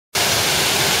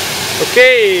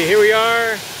Okay, here we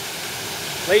are,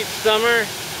 late summer,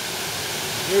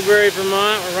 Newbury,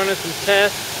 Vermont. We're running some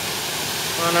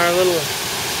tests on our little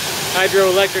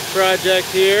hydroelectric project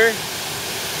here.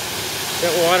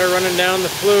 Got water running down the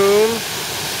flume.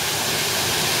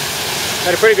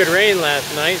 Had a pretty good rain last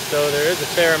night, so there is a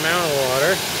fair amount of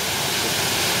water.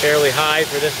 Fairly high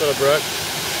for this little brook.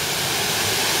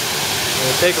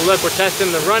 We'll take a look. We're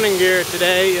testing the running gear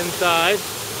today inside.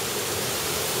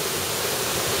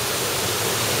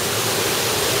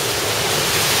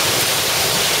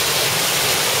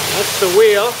 That's the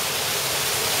wheel.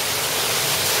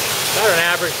 About an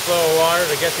average flow of water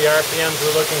to get the RPMs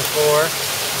we're looking for.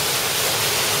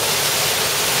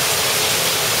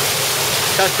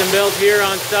 Custom built here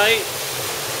on site.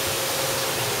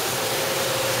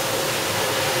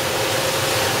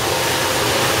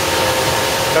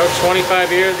 About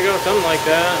 25 years ago, something like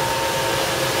that.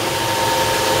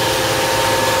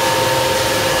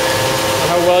 I don't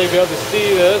know how well you'll be able to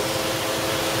see this.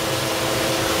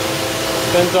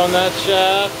 Depends on that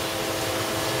shaft.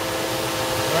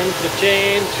 Runs the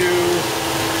chain to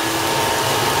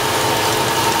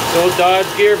the old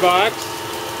Dodge gearbox.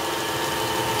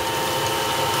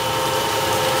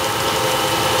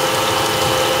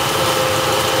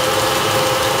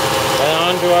 And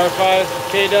on to our 5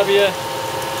 kW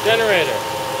generator.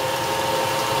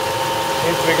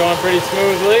 Seems to be going pretty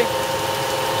smoothly.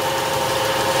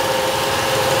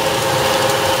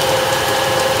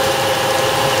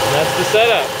 That's the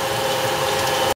setup.